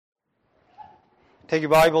Take your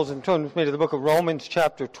Bibles and turn with me to the book of Romans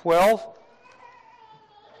chapter 12.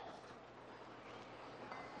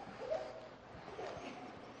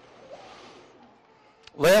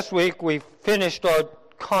 Last week we finished our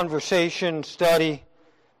conversation, study,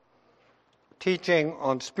 teaching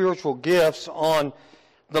on spiritual gifts, on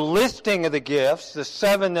the listing of the gifts, the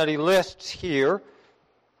 7 that he lists here,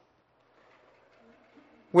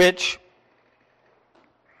 which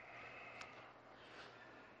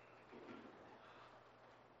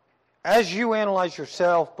as you analyze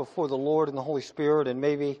yourself before the Lord and the Holy Spirit, and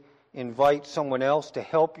maybe invite someone else to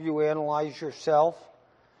help you analyze yourself,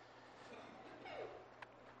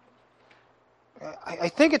 I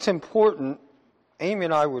think it's important, Amy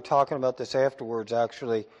and I were talking about this afterwards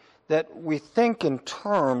actually, that we think in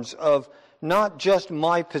terms of not just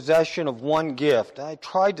my possession of one gift. I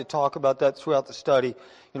tried to talk about that throughout the study,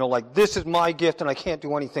 like this is my gift and I can't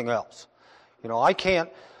do anything else. I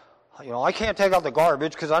can't take out the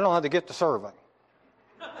garbage because I don't have the gift of serving.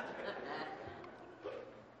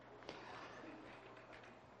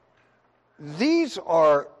 These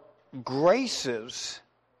are graces,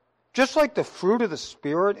 just like the fruit of the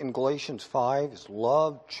Spirit in Galatians 5 is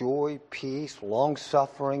love, joy, peace,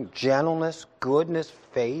 long-suffering, gentleness, goodness,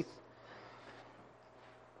 faith.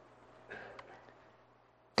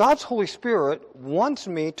 God's Holy Spirit wants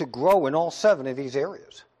me to grow in all 7 of these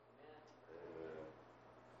areas.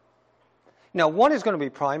 Now, one is going to be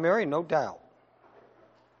primary, no doubt.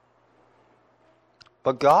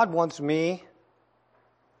 But God wants me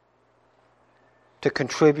to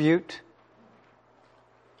contribute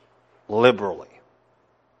liberally,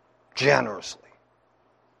 generously.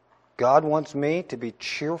 God wants me to be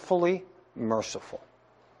cheerfully merciful.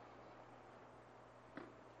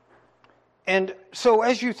 And so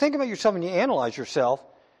as you think about yourself and you analyze yourself,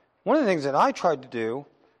 one of the things that I tried to do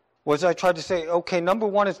was I tried to say, okay, number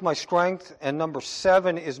 1 is my strength, and number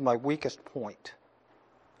 7 is my weakest point.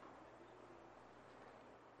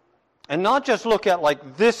 And not just look at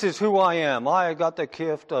like, this is who I am. I got the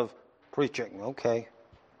gift of preaching. Okay,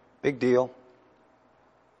 big deal.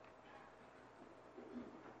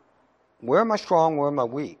 Where am I strong? Where am I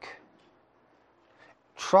weak?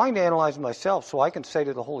 Trying to analyze myself so I can say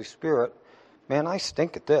to the Holy Spirit, man, I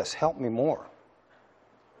stink at this. Help me more.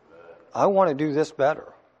 I want to do this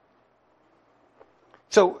better.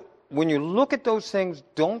 So when you look at those things,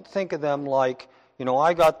 don't think of them like,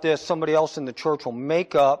 I got this, somebody else in the church will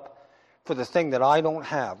make up for the thing that I don't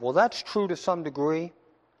have. Well, that's true to some degree,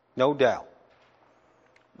 no doubt.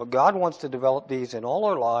 But God wants to develop these in all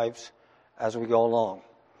our lives as we go along.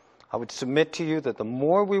 I would submit to you that the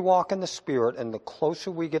more we walk in the Spirit and the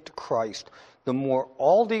closer we get to Christ, the more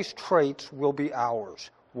all these traits will be ours.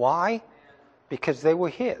 Why? Because they were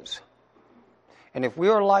His. And if we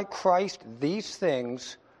are like Christ, these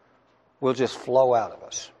things will just flow out of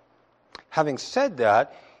us. Having said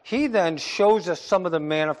that, he then shows us some of the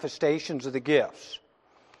manifestations of the gifts.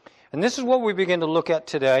 And this is what we begin to look at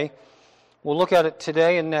today. We'll look at it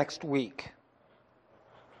today and next week.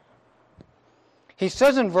 He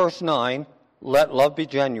says in verse 9, let love be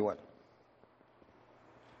genuine.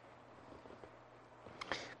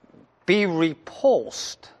 Be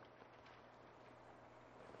repulsed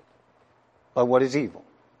by what is evil.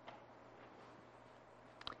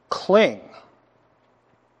 Cling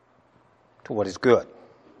to what is good.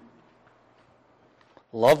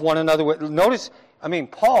 Love one another. Notice,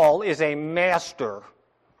 Paul is a master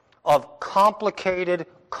of complicated,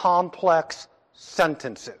 complex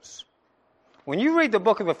sentences. When you read the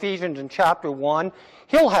book of Ephesians in chapter 1,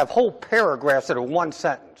 he'll have whole paragraphs that are one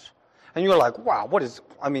sentence. And you're like, wow,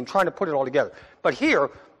 trying to put it all together. But here,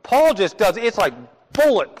 Paul just does, it's like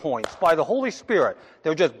bullet points by the Holy Spirit.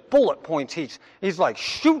 They're just bullet points. He's like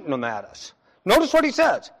shooting them at us. Notice what he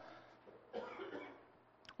says.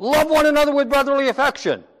 Love one another with brotherly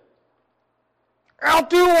affection.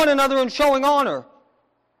 Outdo one another in showing honor.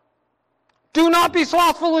 Do not be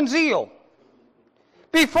slothful in zeal.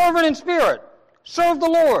 Be fervent in spirit. Serve the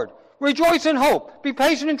Lord. Rejoice in hope. Be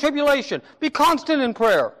patient in tribulation. Be constant in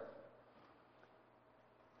prayer.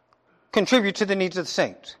 Contribute to the needs of the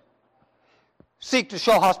saints. Seek to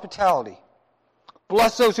show hospitality.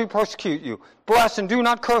 Bless those who persecute you. Bless and do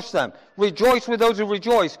not curse them. Rejoice with those who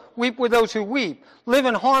rejoice. Weep with those who weep. Live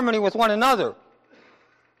in harmony with one another.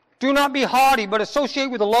 Do not be haughty, but associate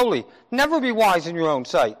with the lowly. Never be wise in your own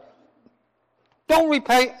sight. Don't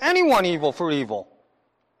repay anyone evil for evil.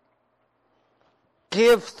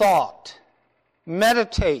 Give thought.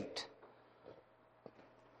 Meditate.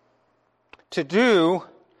 To do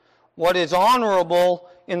what is honorable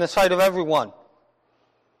in the sight of everyone.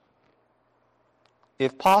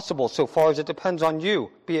 If possible, so far as it depends on you,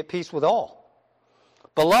 be at peace with all.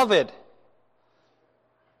 Beloved,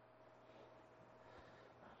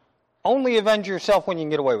 only avenge yourself when you can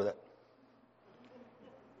get away with it.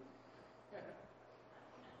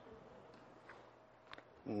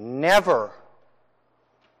 Never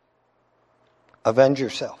avenge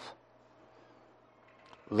yourself.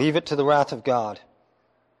 Leave it to the wrath of God.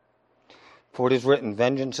 For it is written,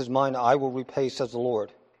 vengeance is mine, I will repay, says the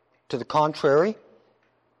Lord. To the contrary,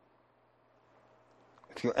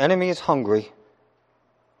 if your enemy is hungry,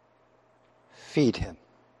 feed him.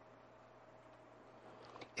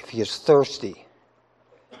 If he is thirsty,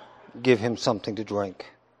 give him something to drink.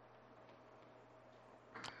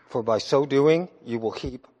 For by so doing, you will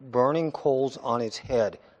heap burning coals on his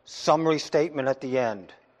head. Summary statement at the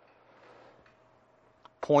end.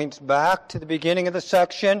 Points back to the beginning of the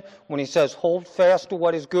section when he says, hold fast to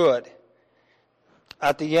what is good.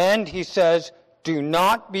 At the end, he says, do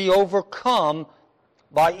not be overcome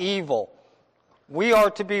by evil. We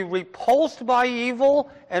are to be repulsed by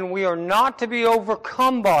evil, and we are not to be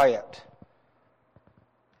overcome by it.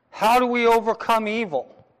 How do we overcome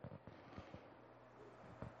evil?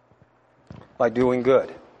 By doing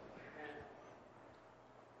good.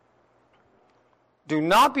 Do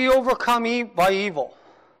not be overcome by evil,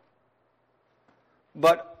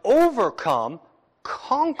 but overcome,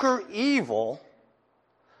 conquer evil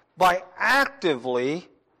by actively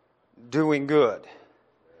doing good.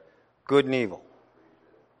 Good and evil.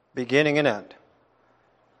 Beginning and end.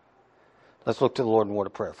 Let's look to the Lord in word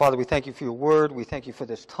of prayer. Father, we thank you for your word. We thank you for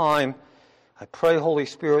this time. I pray, Holy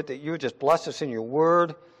Spirit, that you would just bless us in your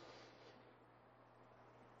word.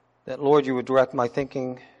 That, Lord, you would direct my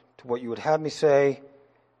thinking to what you would have me say,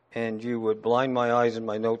 and you would blind my eyes and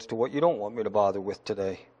my notes to what you don't want me to bother with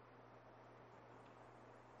today.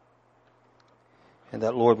 And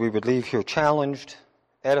that, Lord, we would leave here challenged,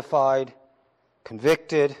 edified,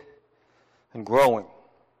 convicted, and growing.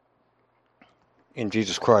 In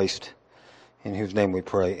Jesus Christ, in whose name we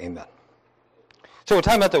pray, amen. So we're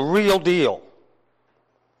talking about the real deal.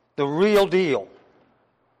 The real deal.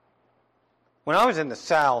 When I was in the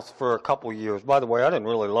South for a couple years, by the way, I didn't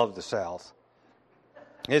really love the South.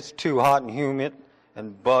 It's too hot and humid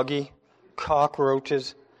and buggy,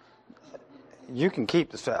 cockroaches. You can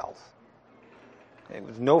keep the South. It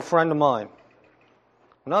was no friend of mine.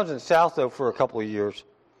 When I was in the South, though, for a couple of years,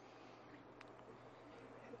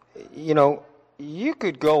 you know, you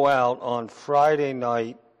could go out on Friday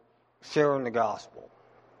night sharing the gospel.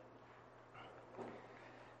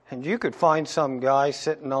 And you could find some guy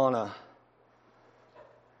sitting on a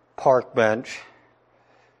park bench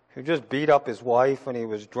who just beat up his wife and he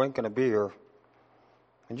was drinking a beer.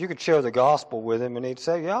 And you could share the gospel with him and he'd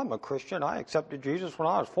say, yeah, I'm a Christian. I accepted Jesus when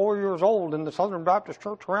I was 4 years old in the Southern Baptist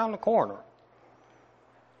Church around the corner.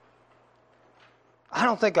 I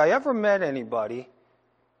don't think I ever met anybody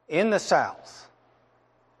in the South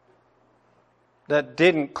that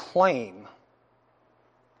didn't claim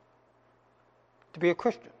to be a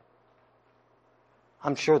Christian.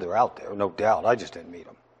 I'm sure they're out there, no doubt. I just didn't meet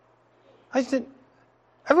them.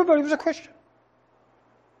 Everybody was a Christian.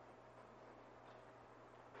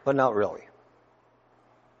 But not really.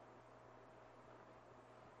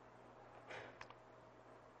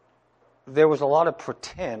 There was a lot of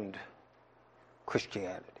pretend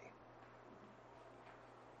Christianity.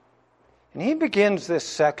 And he begins this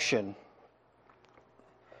section,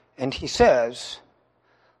 and he says,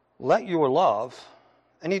 let your love,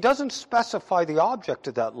 and he doesn't specify the object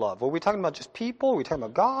of that love. Are we talking about just people? Are we talking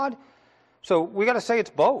about God? So we got to say it's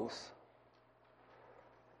both.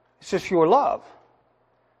 It's just your love.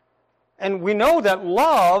 And we know that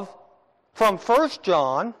love from 1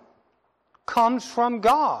 John comes from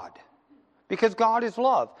God, because God is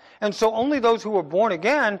love. And so only those who are born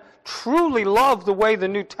again truly love the way the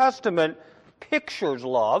New Testament pictures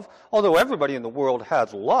love, although everybody in the world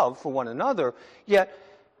has love for one another, yet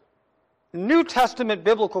New Testament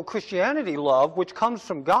biblical Christianity love, which comes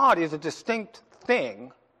from God, is a distinct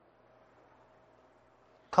thing.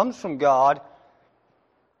 Comes from God,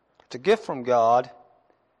 it's a gift from God,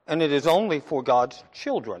 and it is only for God's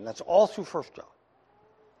children. That's all through 1 John.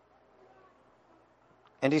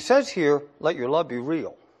 And he says here, let your love be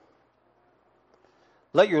real.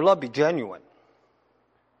 Let your love be genuine.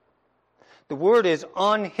 The word is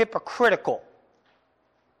unhypocritical.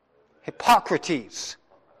 Hippocrates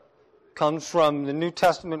comes from the New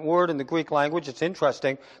Testament word in the Greek language. It's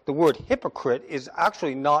interesting. The word hypocrite is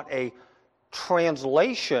actually not a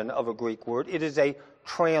translation of a Greek word. It is a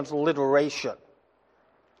transliteration.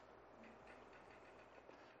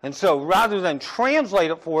 And so rather than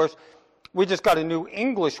translate it for us, we just got a new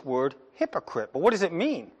English word, hypocrite. But what does it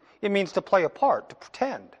mean? It means to play a part, to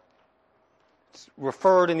pretend. It's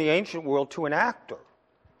referred in the ancient world to an actor.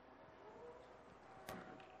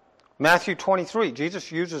 Matthew 23,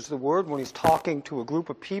 Jesus uses the word when he's talking to a group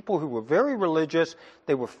of people who were very religious.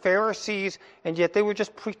 They were Pharisees, and yet they were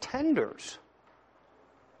just pretenders.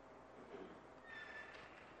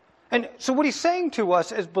 And so what he's saying to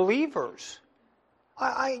us as believers,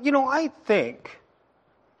 I think,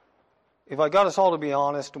 if I got us all to be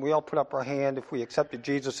honest and we all put up our hand, if we accepted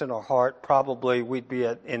Jesus in our heart, probably we'd be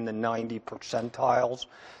in the 90 percentiles.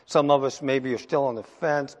 Some of us maybe are still on the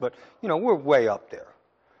fence, but, we're way up there.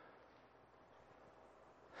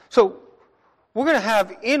 So we're going to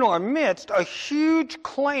have in our midst a huge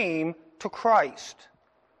claim to Christ.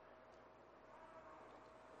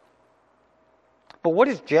 But what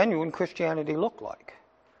does genuine Christianity look like?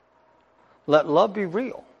 Let love be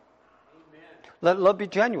real. Amen. Let love be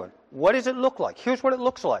genuine. What does it look like? Here's what it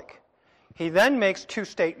looks like. He then makes two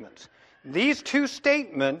statements. These two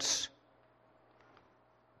statements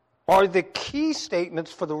are the key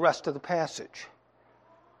statements for the rest of the passage.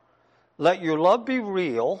 Let your love be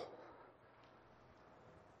real,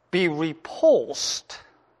 be repulsed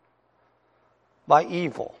by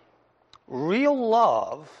evil. Real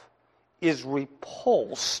love is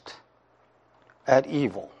repulsed at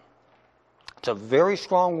evil. It's a very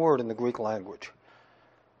strong word in the Greek language.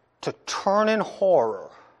 To turn in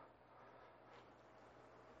horror.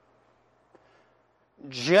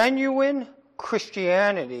 Genuine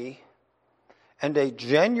Christianity and a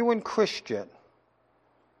genuine Christian,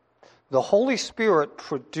 the Holy Spirit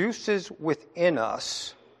produces within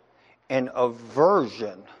us an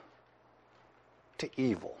aversion to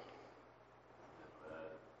evil.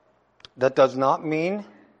 That does not mean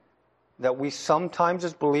that we sometimes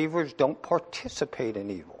as believers don't participate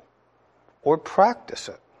in evil or practice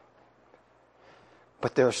it.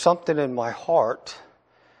 But there's something in my heart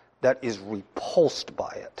that is repulsed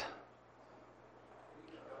by it.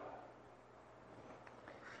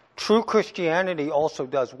 True Christianity also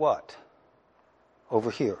does what?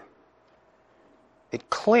 Over here. It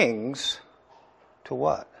clings to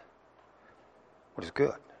what? What is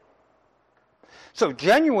good. So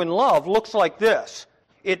genuine love looks like this.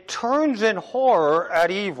 It turns in horror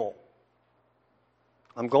at evil.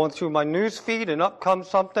 I'm going through my news feed and up comes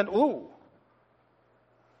something, ooh.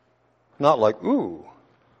 Not like ooh.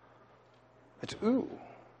 It's ooh.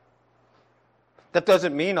 That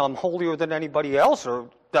doesn't mean I'm holier than anybody else or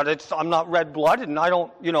that I'm not red-blooded and I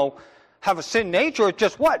don't, have a sin nature. It's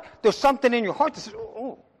just what? There's something in your heart that says,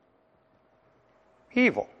 ooh.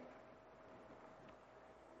 Evil.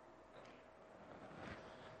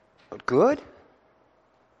 But good?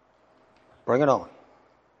 Bring it on.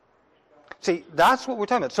 See, that's what we're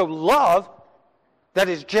talking about. So love that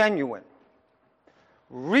is genuine.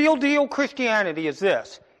 Real deal Christianity is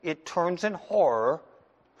this. It turns in horror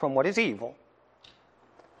from what is evil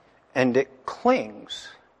and it clings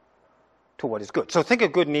to what is good. So think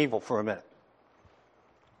of good and evil for a minute.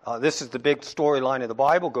 This is the big storyline of the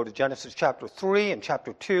Bible. Go to Genesis chapter 3 and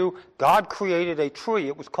chapter 2. God created a tree.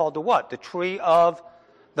 It was called the what? The tree of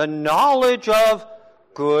the knowledge of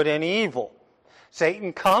good and evil.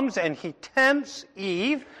 Satan comes and he tempts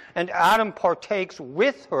Eve, and Adam partakes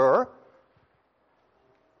with her.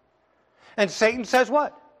 And Satan says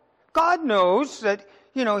what? God knows that,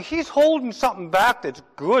 he's holding something back that's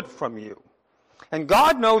good from you. And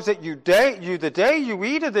God knows that the day you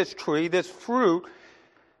eat of this tree, this fruit,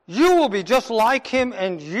 you will be just like him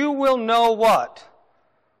and you will know what?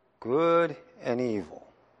 Good and evil.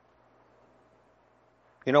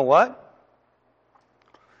 You know what?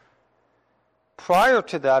 Prior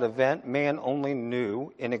to that event, man only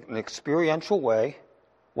knew in an experiential way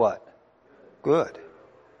what? Good.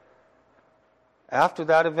 After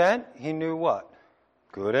that event, he knew what?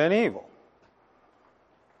 Good and evil.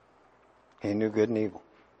 He knew good and evil.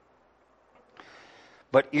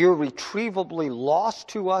 But irretrievably lost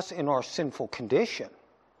to us in our sinful condition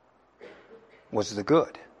was the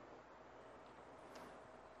good.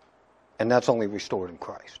 And that's only restored in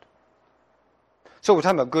Christ. So we're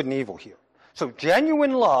talking about good and evil here. So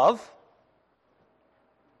genuine love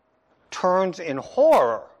turns in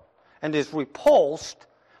horror and is repulsed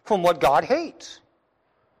from what God hates.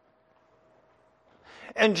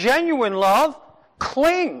 And genuine love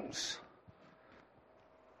clings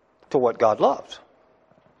to what God loves,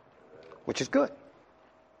 which is good.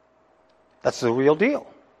 That's the real deal.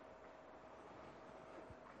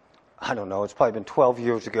 I don't know, it's probably been 12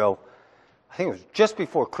 years ago. I think it was just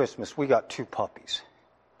before Christmas, we got 2 puppies.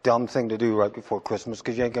 Dumb thing to do right before Christmas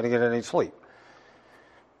because you ain't going to get any sleep.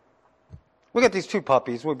 We got these 2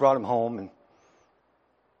 puppies. We brought them home, and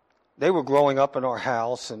they were growing up in our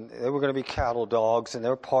house, and they were going to be cattle dogs, and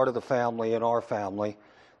they're part of the family in our family.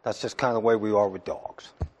 That's just kind of the way we are with dogs.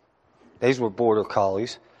 These were border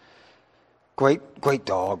collies. Great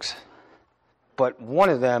dogs. But one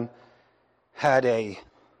of them had a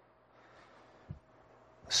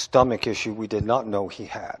stomach issue we did not know he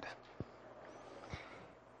had.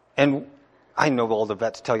 And I know all the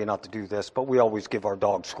vets tell you not to do this, but we always give our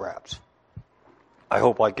dogs scraps. I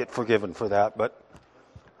hope I get forgiven for that, but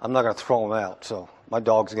I'm not going to throw them out, so my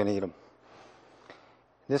dog's going to eat them.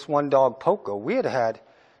 This one dog, Poco, we had,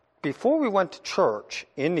 before we went to church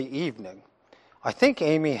in the evening, I think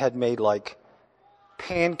Amy had made like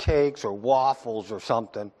pancakes or waffles or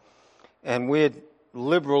something, and we had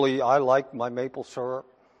liberally, I like my maple syrup,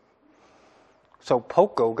 so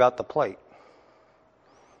Poco got the plate.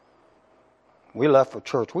 We left for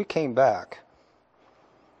church. We came back,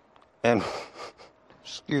 and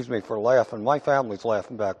excuse me for laughing. My family's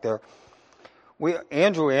laughing back there.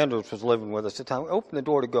 Andrew Andrews was living with us at the time. We opened the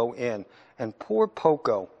door to go in, and poor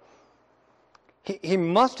Poco, he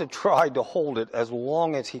must have tried to hold it as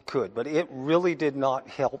long as he could, but it really did not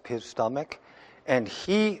help his stomach. And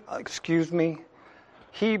he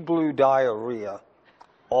blew diarrhea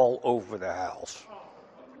all over the house.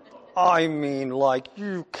 I mean, like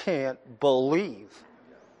you can't believe.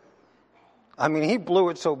 I mean, he blew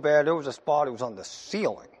it so bad, there was a spot it was on the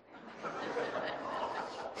ceiling.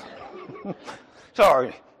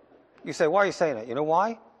 Sorry. You say, why are you saying that? You know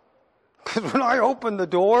why? Because when I opened the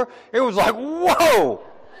door, it was like, whoa!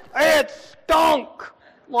 It stunk!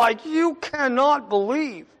 Like you cannot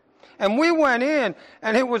believe. And we went in,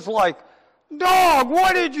 and it was like, dog,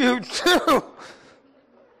 what did you do?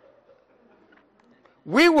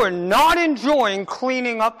 We were not enjoying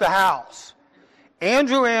cleaning up the house.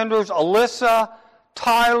 Andrew Andrews, Alyssa,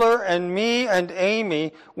 Tyler, and me and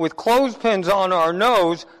Amy with clothespins on our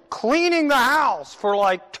nose cleaning the house for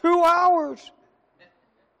like 2 hours.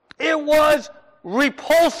 It was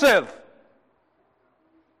repulsive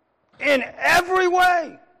in every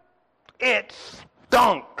way. It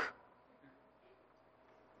stunk.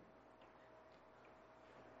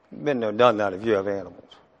 You've been there, done that if you have animals.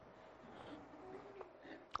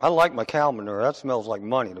 I like my cow manure. That smells like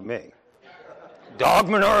money to me. Dog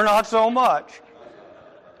manure, not so much.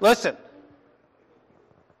 Listen.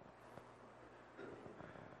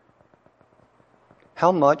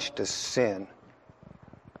 How much does sin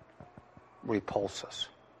repulse us?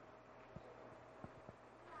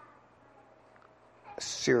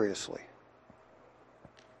 Seriously.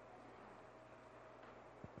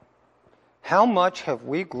 How much have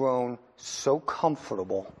we grown so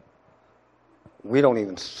comfortable we don't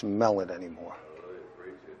even smell it anymore?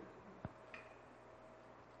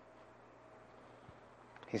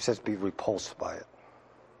 He says be repulsed by it.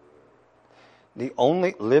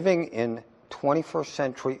 Living in 21st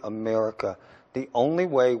century America, the only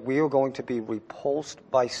way we are going to be repulsed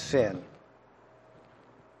by sin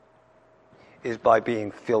is by being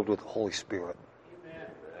filled with the Holy Spirit. Amen.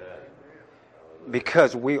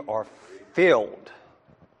 Because we are filled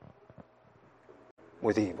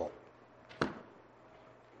with evil.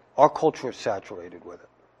 Our culture is saturated with it.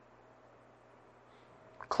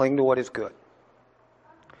 Cling to what is good.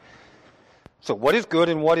 So what is good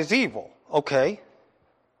and what is evil? Okay,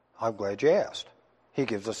 I'm glad you asked. He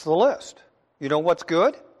gives us the list. You know what's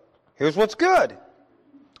good? Here's what's good.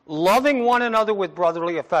 Loving one another with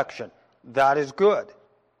brotherly affection. That is good.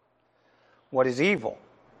 What is evil?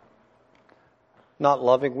 Not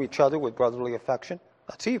loving each other with brotherly affection.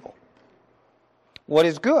 That's evil. What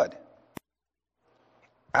is good?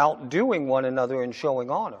 Outdoing one another and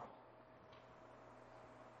showing honor.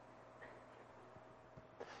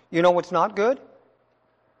 You know what's not good?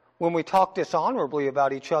 When we talk dishonorably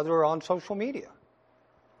about each other on social media.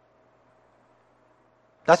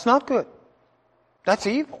 That's not good. That's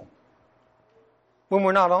evil. When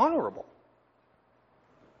we're not honorable.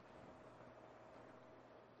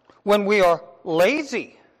 When we are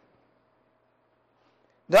lazy.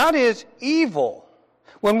 That is evil.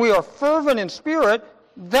 When we are fervent in spirit,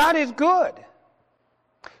 that is good.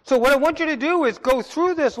 So what I want you to do is go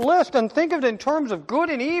through this list and think of it in terms of good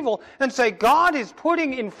and evil and say, God is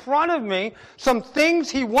putting in front of me some things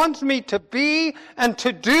He wants me to be and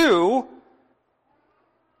to do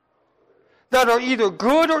that are either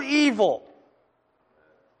good or evil.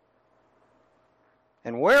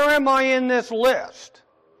 And where am I in this list?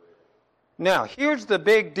 Now, here's the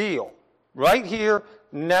big deal. Right here,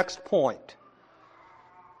 next point.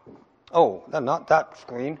 Oh, not that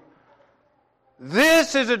screen.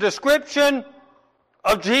 This is a description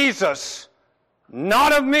of Jesus,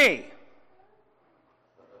 not of me.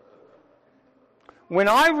 When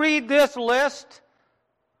I read this list,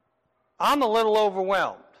 I'm a little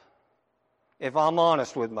overwhelmed, if I'm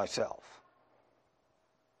honest with myself.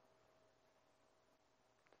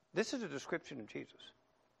 This is a description of Jesus.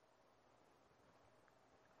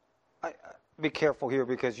 Be careful here,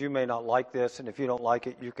 because you may not like this, and if you don't like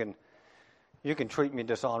it, you can treat me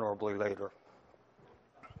dishonorably later.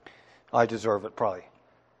 I deserve it probably.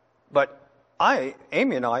 But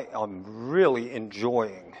Amy and I are really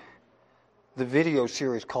enjoying the video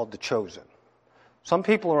series called The Chosen. Some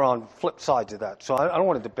people are on flip sides of that, so I don't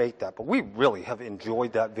want to debate that, but we really have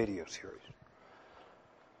enjoyed that video series.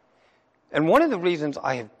 And one of the reasons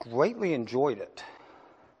I have greatly enjoyed it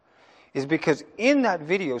is because in that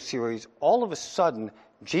video series, all of a sudden,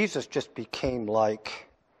 Jesus just became like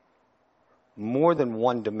more than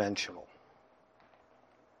one-dimensional.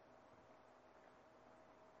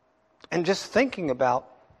 And just thinking about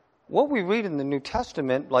what we read in the New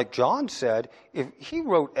Testament, like John said, if he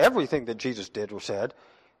wrote everything that Jesus did or said,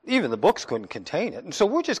 even the books couldn't contain it. And so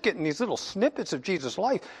we're just getting these little snippets of Jesus'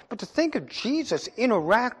 life. But to think of Jesus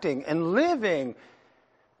interacting and living,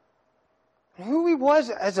 who he was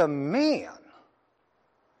as a man,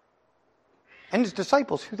 and his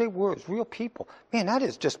disciples, who they were as real people, man, that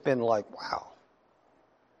has just been like, wow,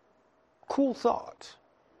 cool thoughts.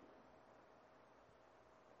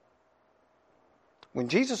 When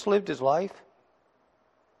Jesus lived his life,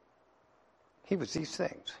 he was these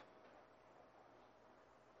things.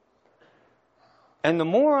 And the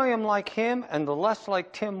more I am like him and the less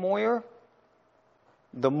like Tim Moyer,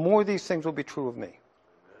 the more these things will be true of me.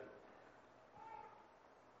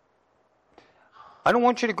 I don't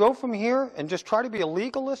want you to go from here and just try to be a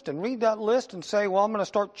legalist and read that list and say, well, I'm going to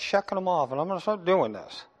start checking them off and I'm going to start doing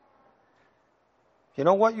this. You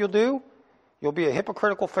know what you'll do? You'll be a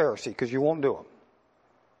hypocritical Pharisee because you won't do them.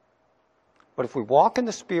 But if we walk in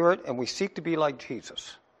the Spirit and we seek to be like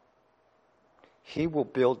Jesus, he will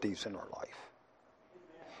build these in our life.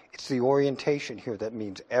 It's the orientation here that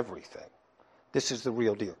means everything. This is the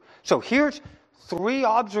real deal. So here's 3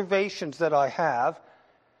 observations that I have,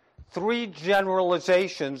 3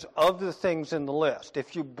 generalizations of the things in the list.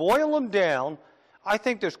 If you boil them down, I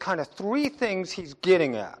think there's kind of 3 things he's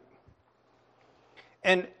getting at.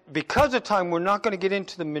 And because of time, we're not going to get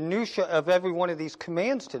into the minutia of every one of these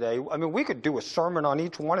commands today. I mean, we could do a sermon on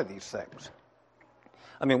each one of these things.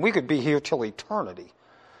 I mean, we could be here till eternity.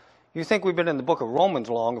 You think we've been in the book of Romans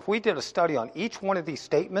long? If we did a study on each one of these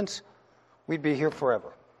statements, we'd be here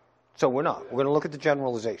forever. So we're not. We're going to look at the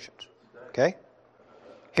generalizations. Okay?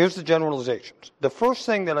 Here's the generalizations. The first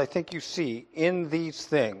thing that I think you see in these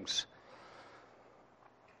things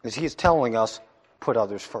is he is telling us, put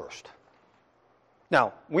others first.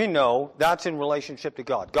 Now, we know that's in relationship to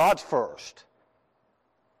God. God's first.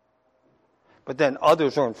 But then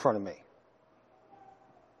others are in front of me.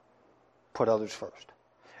 Put others first.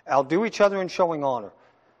 Outdo each other in showing honor.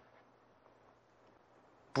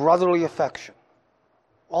 Brotherly affection.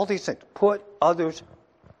 All these things. Put others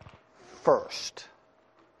first.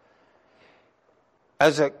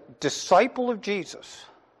 As a disciple of Jesus,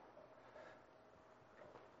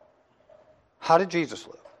 how did Jesus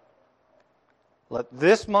live? Let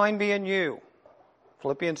this mind be in you,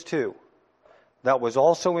 Philippians 2, that was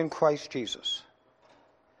also in Christ Jesus,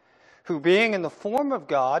 who being in the form of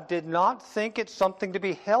God did not think it something to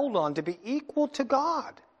be held on, to be equal to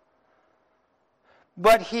God.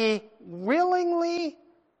 But he willingly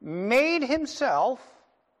made himself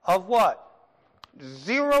of what?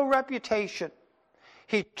 0 reputation.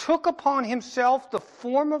 He took upon himself the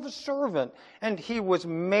form of a servant, and he was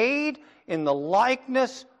made in the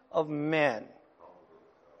likeness of men.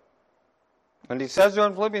 And he says there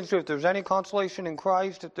in Philippians 2, if there's any consolation in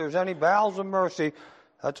Christ, if there's any bowels of mercy,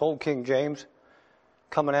 that's old King James,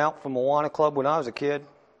 coming out from Moana Club when I was a kid,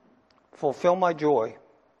 fulfill my joy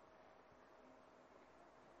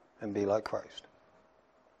and be like Christ.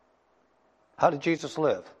 How did Jesus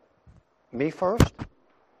live? Me first?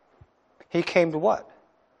 He came to what?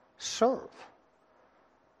 Serve.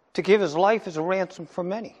 To give his life as a ransom for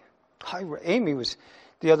many. Amy was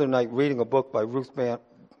the other night reading a book by Ruth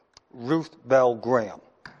Bell Graham.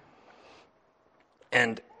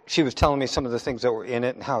 And she was telling me some of the things that were in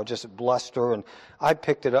it and how it just blessed her. And I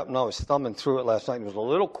picked it up and I was thumbing through it last night. And there was a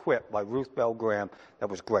little quip by Ruth Bell Graham that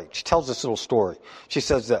was great. She tells this little story. She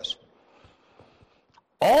says this.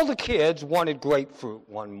 All the kids wanted grapefruit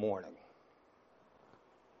one morning.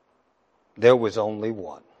 There was only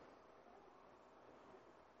one.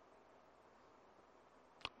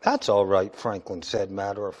 That's all right, Franklin said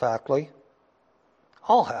matter-of-factly.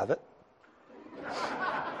 I'll have it.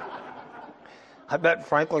 I bet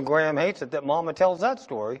Franklin Graham hates it that Mama tells that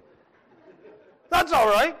story. That's all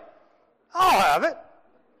right. I'll have it.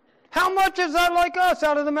 How much is that like us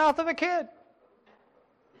out of the mouth of a kid?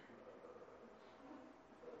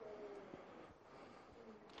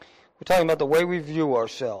 We're talking about the way we view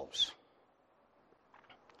ourselves.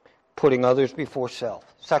 Putting others before self.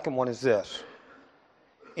 Second one is this.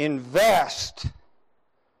 Invest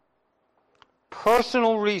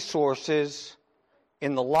personal resources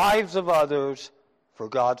in the lives of others for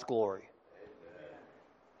God's glory.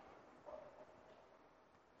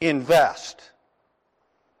 Invest.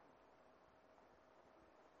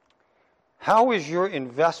 How is your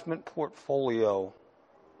investment portfolio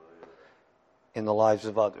in the lives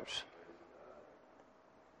of others?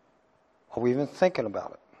 Are we even thinking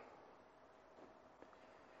about it?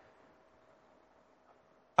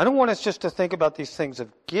 I don't want us just to think about these things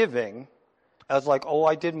of giving as like, oh,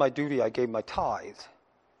 I did my duty, I gave my tithe.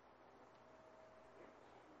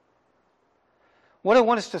 What I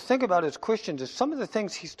want us to think about as Christians is some of the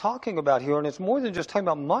things he's talking about here, and it's more than just talking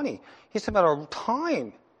about money. He's talking about our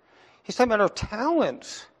time. He's talking about our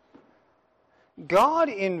talents. God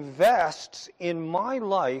invests in my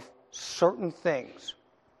life certain things.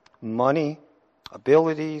 Money,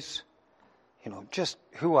 abilities, just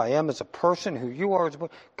who I am as a person, who you are as a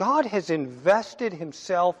person. God has invested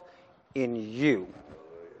himself in you.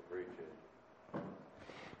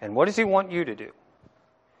 And what does he want you to do?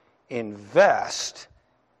 Invest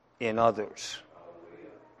in others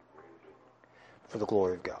for the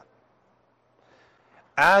glory of God.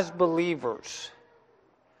 As believers,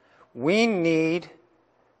 we need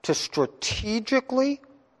to strategically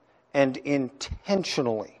and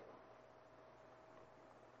intentionally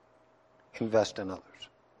invest in others.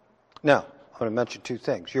 Now, I'm going to mention two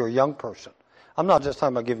things. You're a young person. I'm not just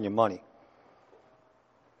talking about giving you money.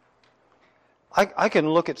 I can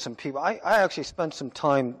look at some people. I actually spent some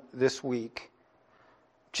time this week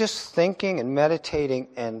just thinking and meditating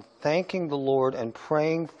and thanking the Lord and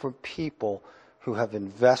praying for people who have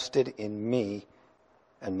invested in me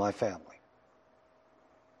and my family.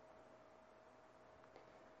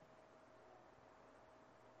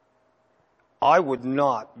 I would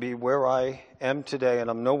not be where I am today, and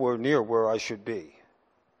I'm nowhere near where I should be.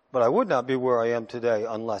 But I would not be where I am today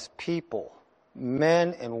unless people,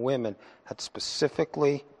 men and women, had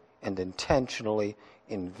specifically and intentionally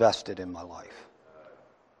invested in my life.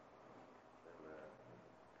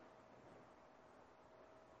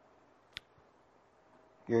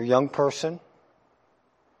 You're a young person.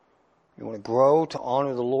 You want to grow to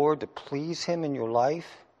honor the Lord, to please him in your life.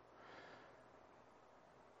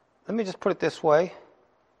 Let me just put it this way.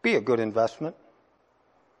 Be a good investment.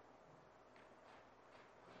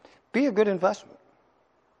 Be a good investment.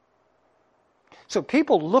 So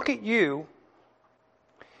people look at you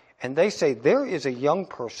and they say, there is a young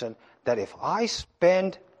person that if I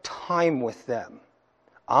spend time with them,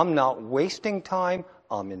 I'm not wasting time,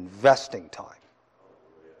 I'm investing time.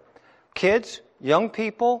 Kids, young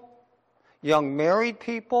people, young married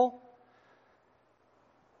people,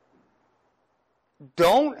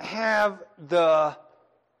 don't have the,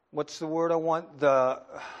 what's the word I want? The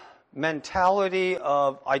mentality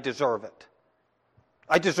of, I deserve it.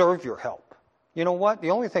 I deserve your help. You know what?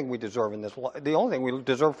 The only thing we deserve in this life, the only thing we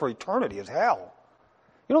deserve for eternity is hell.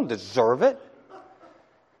 You don't deserve it.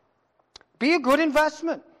 Be a good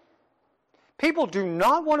investment. People do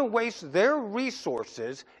not want to waste their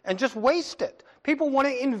resources and just waste it. People want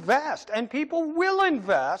to invest, and people will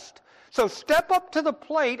invest. So step up to the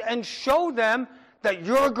plate and show them that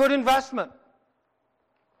you're a good investment.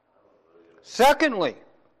 Secondly,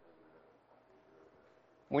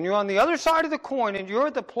 when you're on the other side of the coin and you're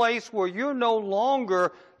at the place where you're no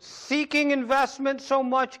longer seeking investment so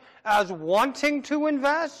much as wanting to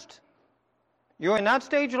invest, you're in that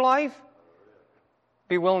stage of life,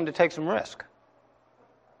 be willing to take some risk.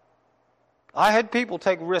 I had people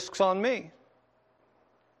take risks on me.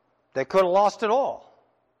 They could have lost it all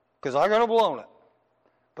because I could have blown it.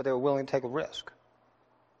 But they were willing to take a risk.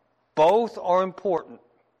 Both are important.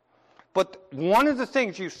 But one of the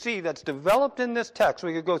things you see that's developed in this text,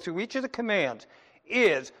 we could go through each of the commands,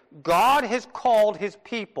 is God has called his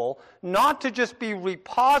people not to just be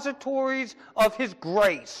repositories of his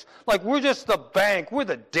grace. Like we're just the bank, we're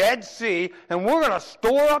the Dead Sea, and we're going to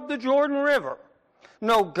store up the Jordan River.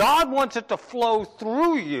 No, God wants it to flow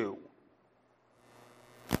through you.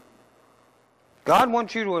 God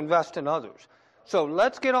wants you to invest in others. So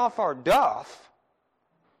let's get off our duff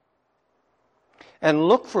and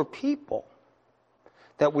look for people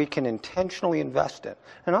that we can intentionally invest in.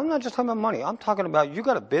 And I'm not just talking about money. I'm talking about you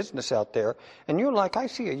got a business out there, and you're like, I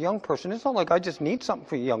see a young person. It's not like I just need something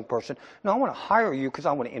for a young person. No, I want to hire you because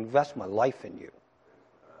I want to invest my life in you.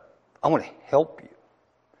 I want to help you.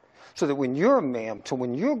 So that when you're a man, so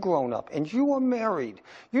when you're grown up and you are married,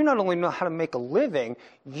 you not only know how to make a living,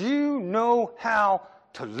 you know how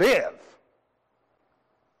to live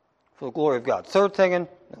for the glory of God. Third thing, and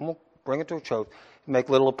we'll bring it to a choke, make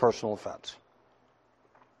little a personal offense.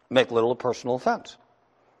 Make little a personal offense.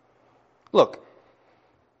 Look,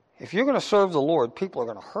 if you're going to serve the Lord, people are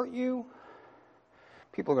going to hurt you.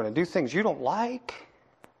 People are going to do things you don't like.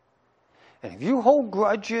 And if you hold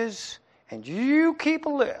grudges and you keep a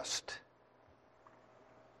list,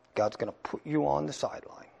 God's going to put you on the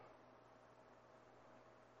sideline.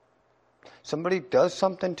 Somebody does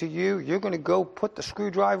something to you, you're going to go put the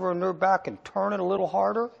screwdriver in their back and turn it a little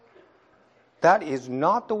harder. That is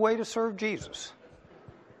not the way to serve Jesus.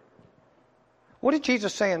 What did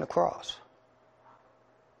Jesus say on the cross?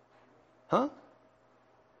 Huh?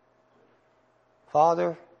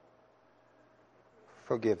 Father,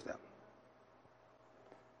 forgive them.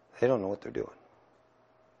 They don't know what they're doing.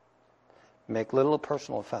 Make little a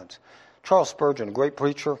personal offense. Charles Spurgeon, a great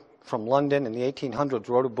preacher from London in the 1800s,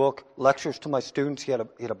 wrote a book, Lectures to My Students. He had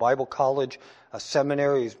a Bible college, a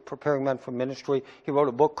seminary. He's preparing men for ministry. He wrote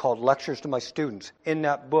a book called Lectures to My Students. In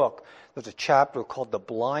that book, there's a chapter called The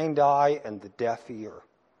Blind Eye and the Deaf Ear.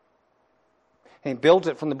 And he builds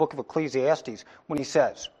it from the book of Ecclesiastes when he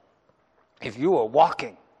says, if you are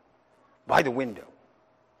walking by the window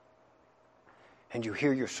and you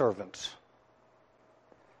hear your servants,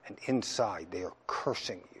 and inside they are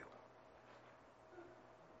cursing you,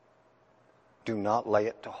 do not lay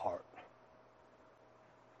it to heart.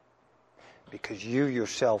 Because you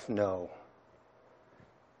yourself know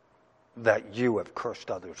that you have cursed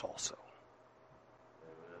others also.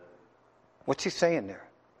 What's he saying there?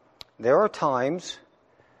 There are times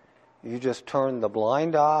you just turn the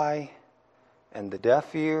blind eye and the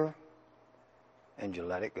deaf ear and you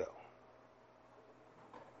let it go.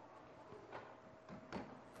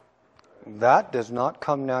 That does not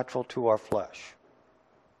come natural to our flesh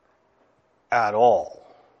at all.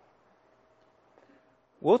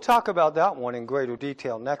 We'll talk about that one in greater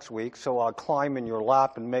detail next week, so I'll climb in your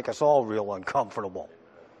lap and make us all real uncomfortable.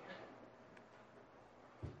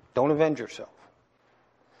 Don't avenge yourself.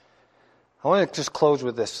 I want to just close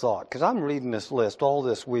with this thought, because I'm reading this list all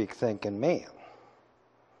this week thinking, man,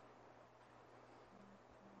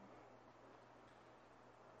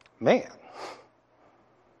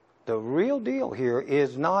 the real deal here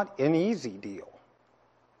is not an easy deal.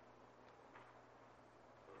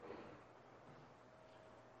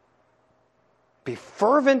 Be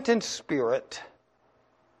fervent in spirit,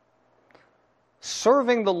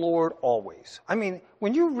 serving the Lord always. I mean,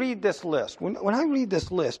 when you read this list, when I read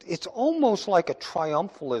this list, it's almost like a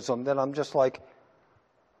triumphalism that I'm just like,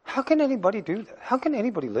 how can anybody do that? How can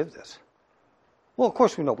anybody live this? Well, of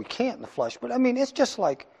course we know we can't in the flesh, but I mean, it's just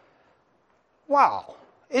like, wow.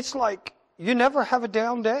 It's like you never have a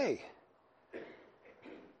down day.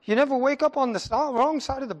 You never wake up on the wrong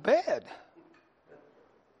side of the bed.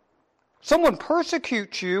 Someone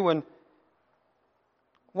persecutes you, and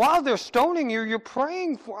while they're stoning you, you're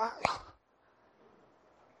praying for. I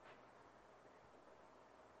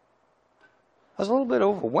was a little bit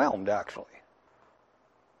overwhelmed, actually.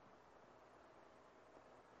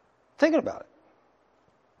 Thinking about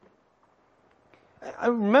it. I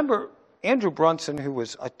remember Andrew Brunson,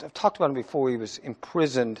 I've talked about him before, he was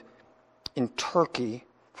imprisoned in Turkey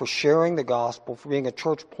for sharing the gospel, for being a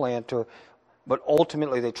church planter, but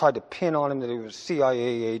ultimately they tried to pin on him that he was a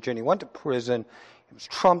CIA agent. He went to prison. It was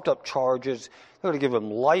trumped up charges. They were going to give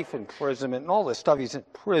him life imprisonment and all this stuff. He's in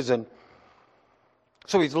prison.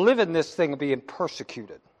 So he's living this thing of being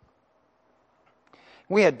persecuted.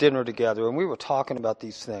 We had dinner together and we were talking about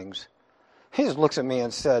these things. He just looks at me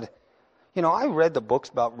and said, you know, I read the books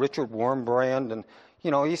about Richard Wurmbrand, and,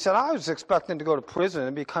 you know, he said, I was expecting to go to prison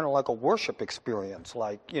and be kind of like a worship experience,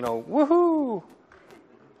 like, you know, woohoo.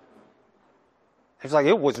 It's like,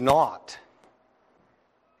 it was not.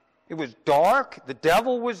 It was dark, the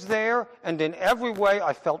devil was there, and in every way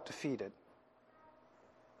I felt defeated.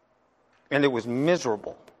 And it was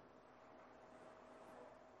miserable.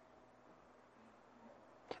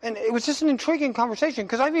 And it was just an intriguing conversation,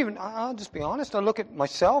 because I'll just be honest, I look at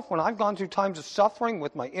myself when I've gone through times of suffering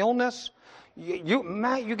with my illness.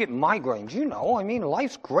 Matt, you get migraines, you know. I mean,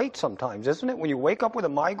 life's great sometimes, isn't it? When you wake up with a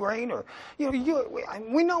migraine, or, you know,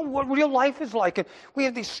 we know what real life is like, and we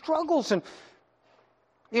have these struggles. And,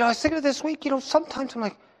 you know, I was thinking of this week, you know, sometimes I'm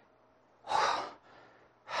like,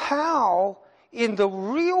 how in the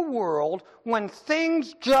real world, when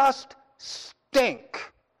things just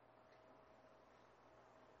stink,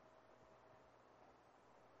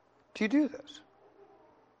 do you do this?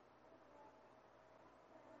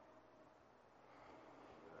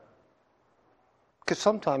 Because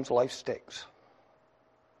sometimes life stinks.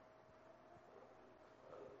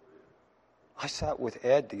 I sat with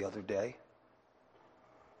Ed the other day,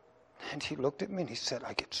 and he looked at me and he said,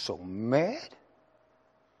 I get so mad.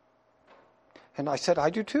 And I said, I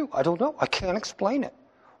do too. I don't know. I can't explain it.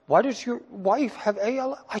 Why does your wife have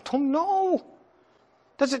ALS? I don't know.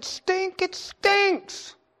 Does it stink? It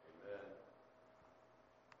stinks.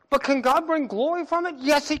 But can God bring glory from it?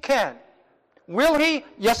 Yes, He can. Will He?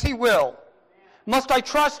 Yes, He will. Must I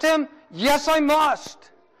trust Him? Yes, I must.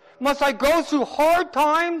 Must I go through hard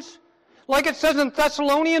times, like it says in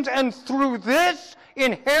Thessalonians, and through this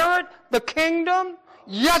inherit the kingdom?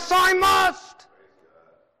 Yes, I must.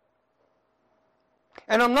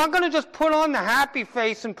 And I'm not going to just put on the happy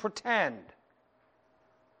face and pretend.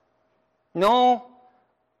 No,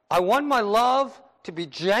 I want my love to be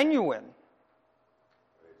genuine.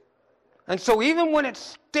 And so even when it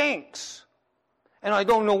stinks, and I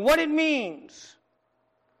don't know what it means,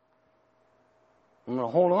 I'm going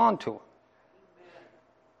to hold on to it.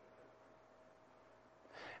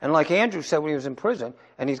 And like Andrew said when he was in prison,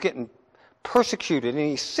 and he's getting persecuted, and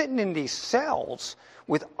he's sitting in these cells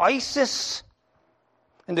with ISIS,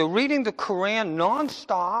 and they're reading the Quran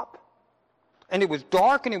nonstop, and it was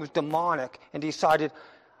dark and it was demonic, and he decided,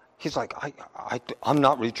 he's like, I'm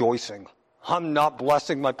not rejoicing. I'm not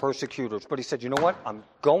blessing my persecutors. But he said, you know what? I'm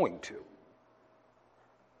going to.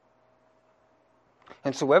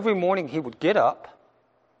 And so every morning he would get up,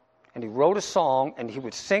 and he wrote a song, and he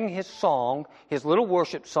would sing his song, his little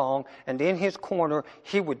worship song, and in his corner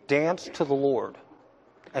he would dance to the Lord.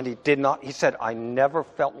 And he said, I never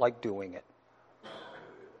felt like doing it,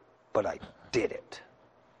 but I did it.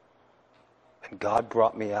 And God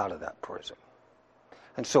brought me out of that prison.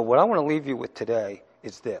 And so what I want to leave you with today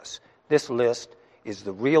is this. This list is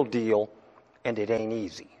the real deal, and it ain't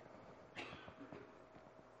easy.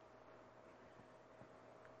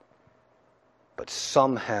 But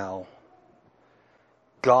somehow,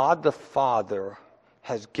 God the Father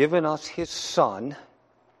has given us His Son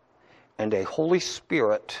and a Holy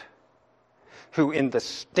Spirit who in the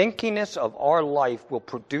stinkiness of our life will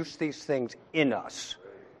produce these things in us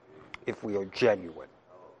if we are genuine.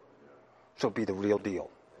 So be the real deal.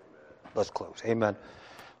 Let's close. Amen.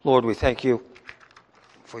 Lord, we thank you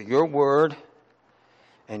for your word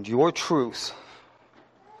and your truth.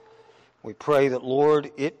 We pray that,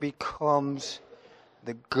 Lord, it becomes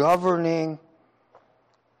the governing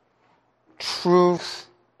truth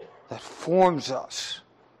that forms us.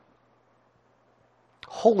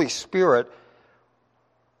 Holy Spirit,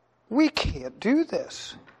 we can't do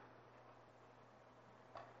this.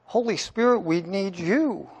 Holy Spirit, we need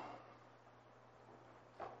you.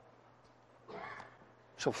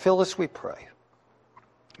 So fill us, we pray.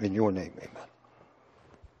 In your name, amen.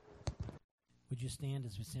 Would you stand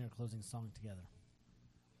as we sing our closing song together?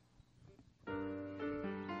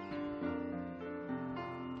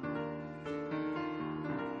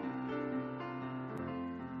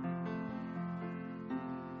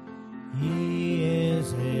 He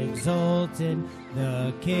is exalted,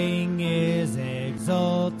 the King is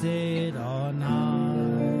exalted on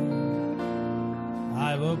high.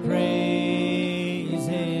 I will praise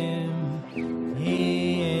Him.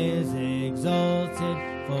 He is exalted,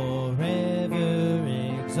 forever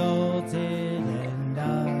exalted, and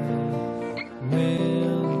I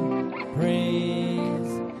will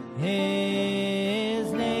praise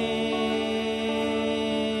His name.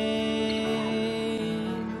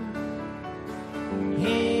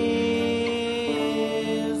 He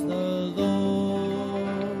is the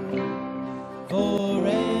Lord,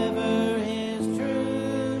 forever His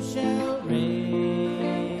truth shall reign.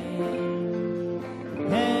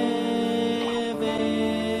 Heaven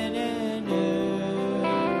and earth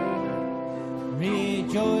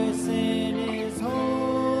rejoice in His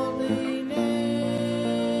holy name.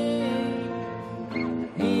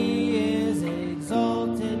 He is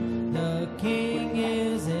exalted, the King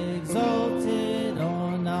is exalted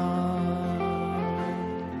on high.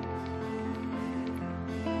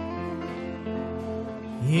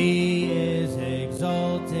 He is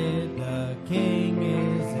exalted, the King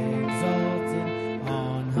is exalted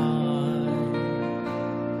on high.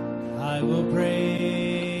 I will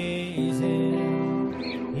praise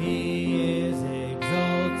Him. He is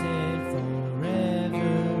exalted,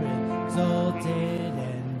 forever exalted,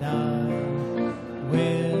 and I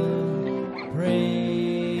will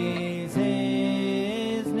praise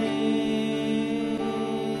His name.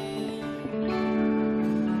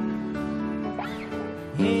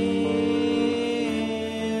 He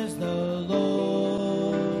is the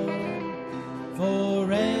Lord,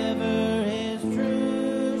 forever His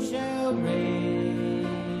truth shall reign.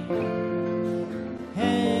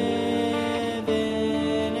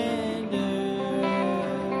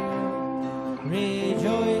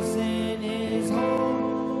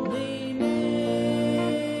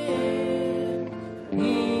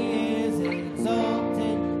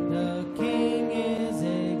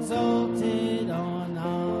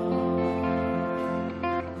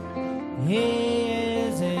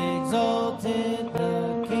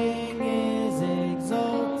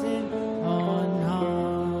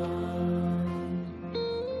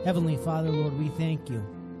 Father, Lord, we thank you.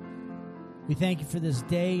 We thank you for this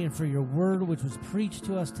day and for your word which was preached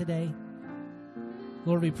to us today.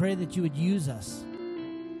 Lord, we pray that you would use us.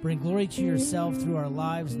 Bring glory to yourself through our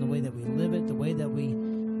lives and the way that we live it, the way that we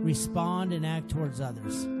respond and act towards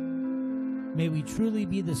others. May we truly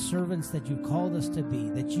be the servants that you've called us to be,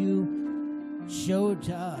 that you showed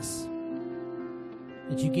to us,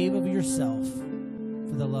 that you gave of yourself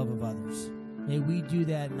for the love of others. May we do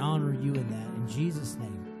that and honor you in that. In Jesus'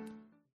 name.